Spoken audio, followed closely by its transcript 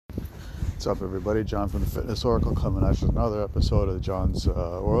What's up, everybody? John from the Fitness Oracle coming at you with another episode of John's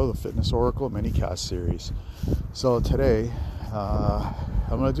the Fitness Oracle minicast series. So today,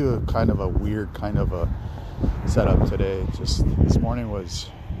 I'm going to do a kind of a weird kind of a setup today. Just this morning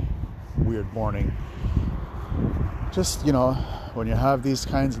was a weird morning. Just, when you have these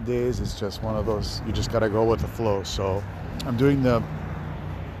kinds of days, it's just one of those, you just got to go with the flow. So I'm doing the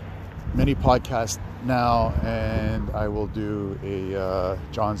mini podcast now, and I will do a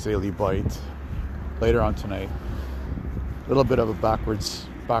John's Daily Bite later on tonight. A little bit of a backwards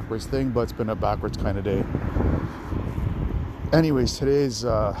thing, but it's been a backwards kind of day. Anyways, today's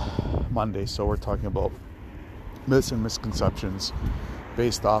Monday, so we're talking about myths and misconceptions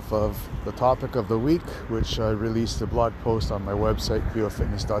based off of the topic of the week, which I released a blog post on my website,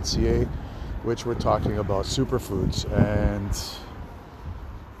 biofitness.ca, which we're talking about superfoods and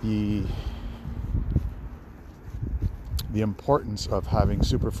the importance of having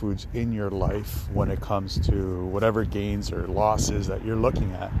superfoods in your life when it comes to whatever gains or losses that you're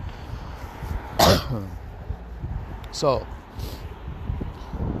looking at. So,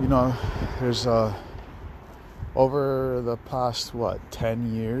 there's over the past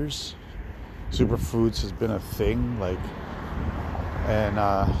 10 years, superfoods has been a thing,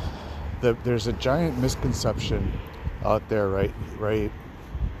 there's a giant misconception out there right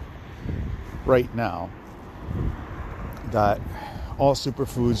now that all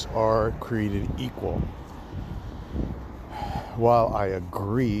superfoods are created equal. While I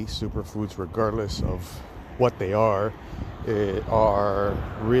agree, superfoods, regardless of what they are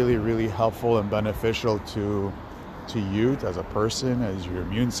really, really helpful and beneficial to you as a person, as your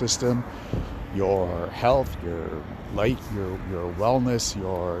immune system, your health, your life, your wellness,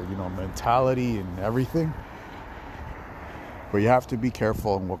 your mentality and everything. But you have to be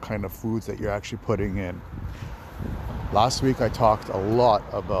careful on what kind of foods that you're actually putting in. Last week I talked a lot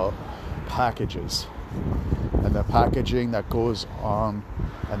about packages and the packaging that goes on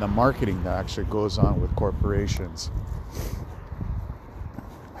and the marketing that actually goes on with corporations.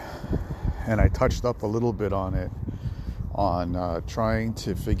 And I touched up a little bit on it, on trying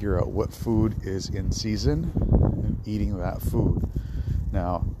to figure out what food is in season and eating that food.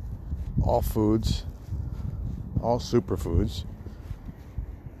 Now, all superfoods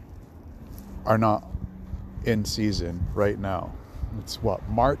are not in season right now. It's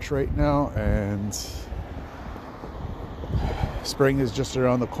March right now, and spring is just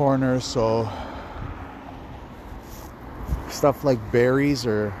around the corner, so stuff like berries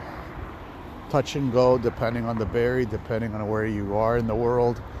are touch and go depending on the berry, depending on where you are in the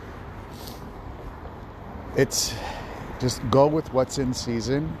world. It's just go with what's in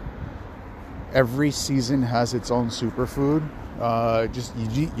season. Every season has its own superfood.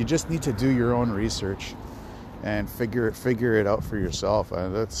 You just need to do your own research and figure it out for yourself.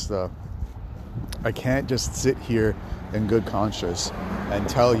 And I can't just sit here in good conscience and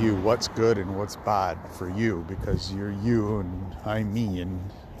tell you what's good and what's bad for you, because you're you and I'm me, and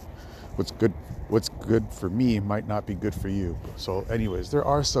what's good for me might not be good for you. So anyways, there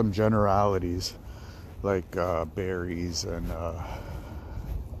are some generalities like berries and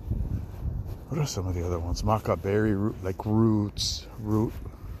what are some of the other ones? Maca berry root, like root.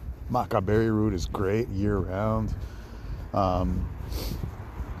 Maca berry root is great year round.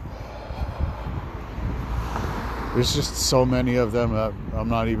 There's just so many of them that I'm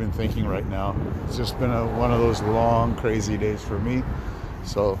not even thinking right now. It's just been one of those long, crazy days for me.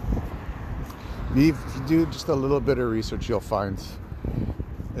 So if you do just a little bit of research, you'll find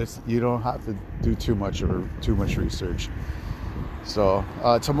you don't have to do too much research. So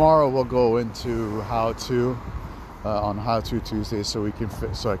tomorrow we'll go into how to Tuesday, so you can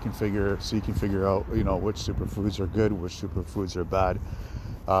figure out which superfoods are good, which superfoods are bad.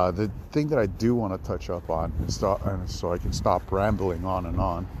 The thing that I do want to touch up on, so I can stop rambling on and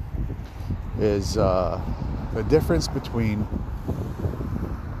on, is the difference between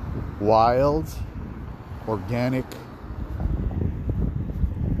wild, organic,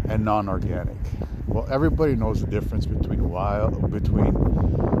 and non-organic. Well, everybody knows the difference between organic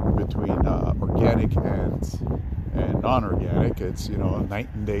and non-organic. It's a night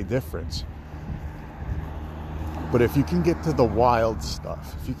and day difference. But if you can get to the wild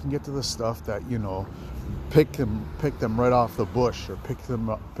stuff, if you can get to the stuff that pick them right off the bush, or pick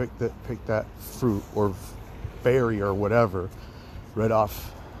that fruit or berry or whatever right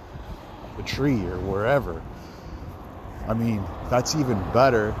off the tree or wherever, I mean, that's even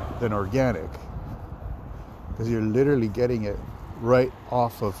better than organic, because you're literally getting it right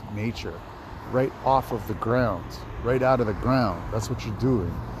off of nature, right off of the ground, right out of the ground. That's what you're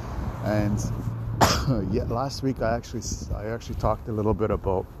doing. And last week I actually talked a little bit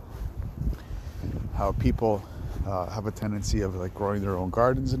about how people have a tendency of like growing their own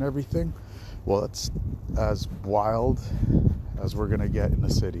gardens and everything. Well, it's as wild as we're gonna get in the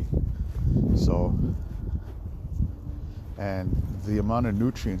city. So, and the amount of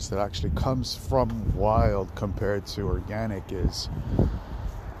nutrients that actually comes from wild compared to organic is,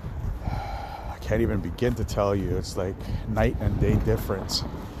 I can't even begin to tell you. It's like night and day difference.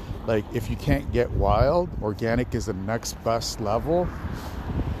 Like, if you can't get wild, organic is the next best level.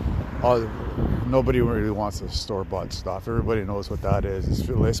 Nobody really wants the store-bought stuff. Everybody knows what that is. It's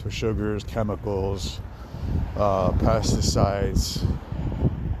laced with sugars, chemicals, pesticides.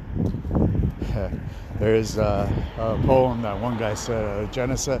 There's a poem that one guy said,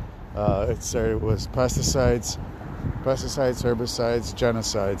 genocide. It was pesticides, herbicides,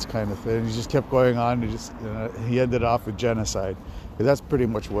 genocides, kind of thing. He just kept going on. He ended off with genocide, because that's pretty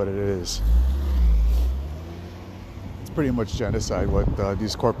much what it is. It's pretty much genocide what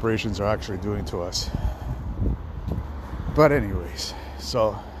these corporations are actually doing to us. But anyways,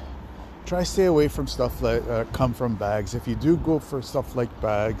 so try stay away from stuff that come from bags. If you do go for stuff like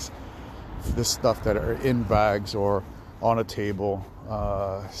bags, this stuff that are in bags or on a table,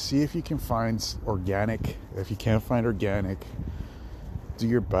 see if you can find organic. If you can't find organic, do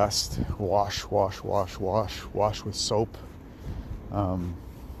your best. Wash with soap.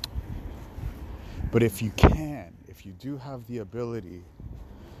 But if you do have the ability,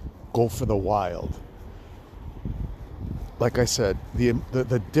 go for the wild. Like I said,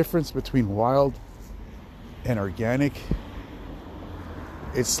 the difference between wild and organic,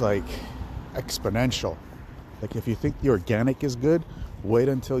 it's like exponential. Like, if you think the organic is good, wait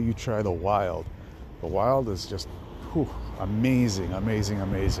until you try the wild. The wild is just amazing.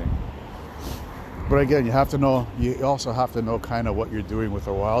 But again, you also have to know kind of what you're doing with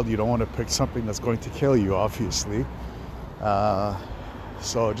the wild. You don't want to pick something that's going to kill you, obviously.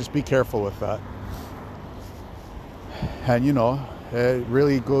 So just be careful with that. And it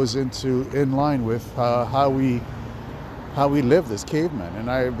really goes in line with how we live as cavemen. And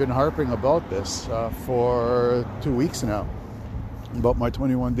I've been harping about this for 2 weeks now, about my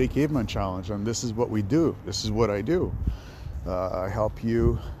 21-day caveman challenge. And this is what we do. This is what I do. I help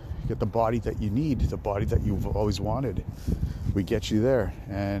you get the body that you need, the body that you've always wanted. We get you there,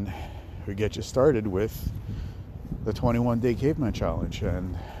 and we get you started with the 21-day caveman challenge.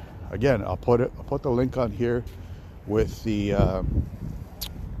 And again, I'll put the link on here with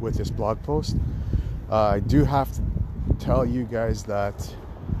this blog post. I do have to tell you guys that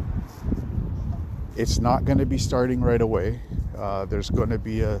it's not going to be starting right away. There's going to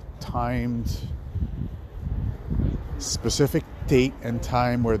be a timed, specific date and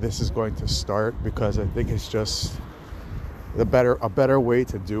time where this is going to start, because I think it's just a better way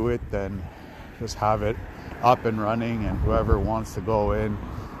to do it than just have it up and running and whoever wants to go in.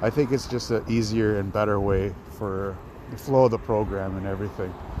 I think it's just an easier and better way for the flow of the program and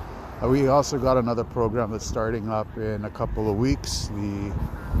everything. We also got another program that's starting up in a couple of weeks, the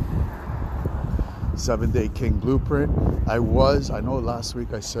 7-Day King Blueprint. I know last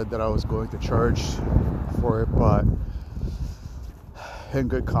week I said that I was going to charge for it, but in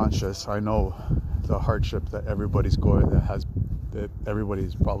good conscience, I know the hardship that everybody's probably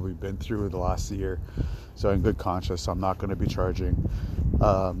been through the last year. So in good conscience, I'm not going to be charging.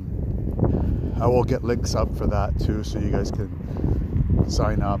 I will get links up for that too, so you guys can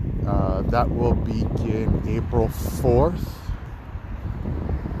sign up. That will begin April 4th.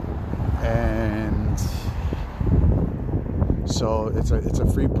 And so it's a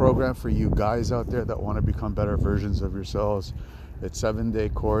free program for you guys out there that want to become better versions of yourselves. It's 7-day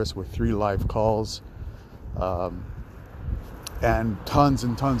course with 3 live calls, and tons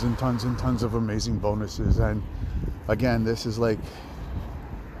of amazing bonuses. And again, this is like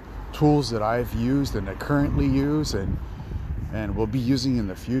tools that I've used and I currently use and will be using in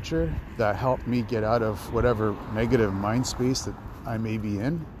the future that help me get out of whatever negative mind space that I may be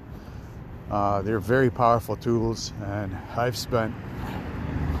in. They're very powerful tools, and I've spent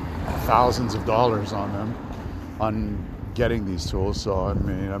thousands of dollars on them, on getting these tools. So I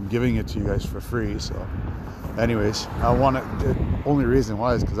mean, I'm giving it to you guys for free. So anyways, the only reason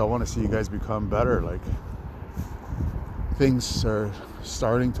why is because I want to see you guys become better. Like, things are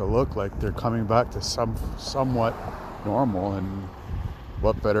starting to look like they're coming back to somewhat normal, and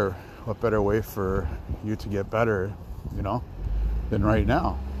what better way for you to get better, than right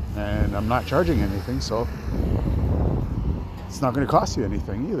now. And I'm not charging anything, so it's not going to cost you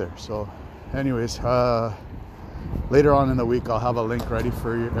anything either. So anyways, later on in the week, I'll have a link ready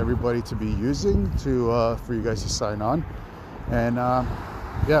for everybody to be using for you guys to sign on. And I'm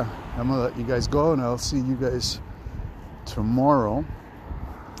gonna let you guys go, and I'll see you guys tomorrow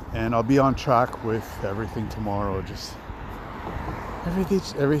and I'll be on track with everything tomorrow. Just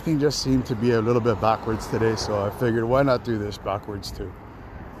everything just seemed to be a little bit backwards today, so I figured why not do this backwards too.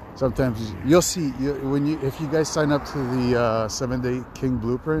 Sometimes you'll see if you guys sign up to the 7-Day King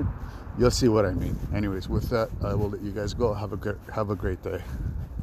Blueprint, you'll see what I mean. Anyways, with that, I will let you guys go. Have a great day.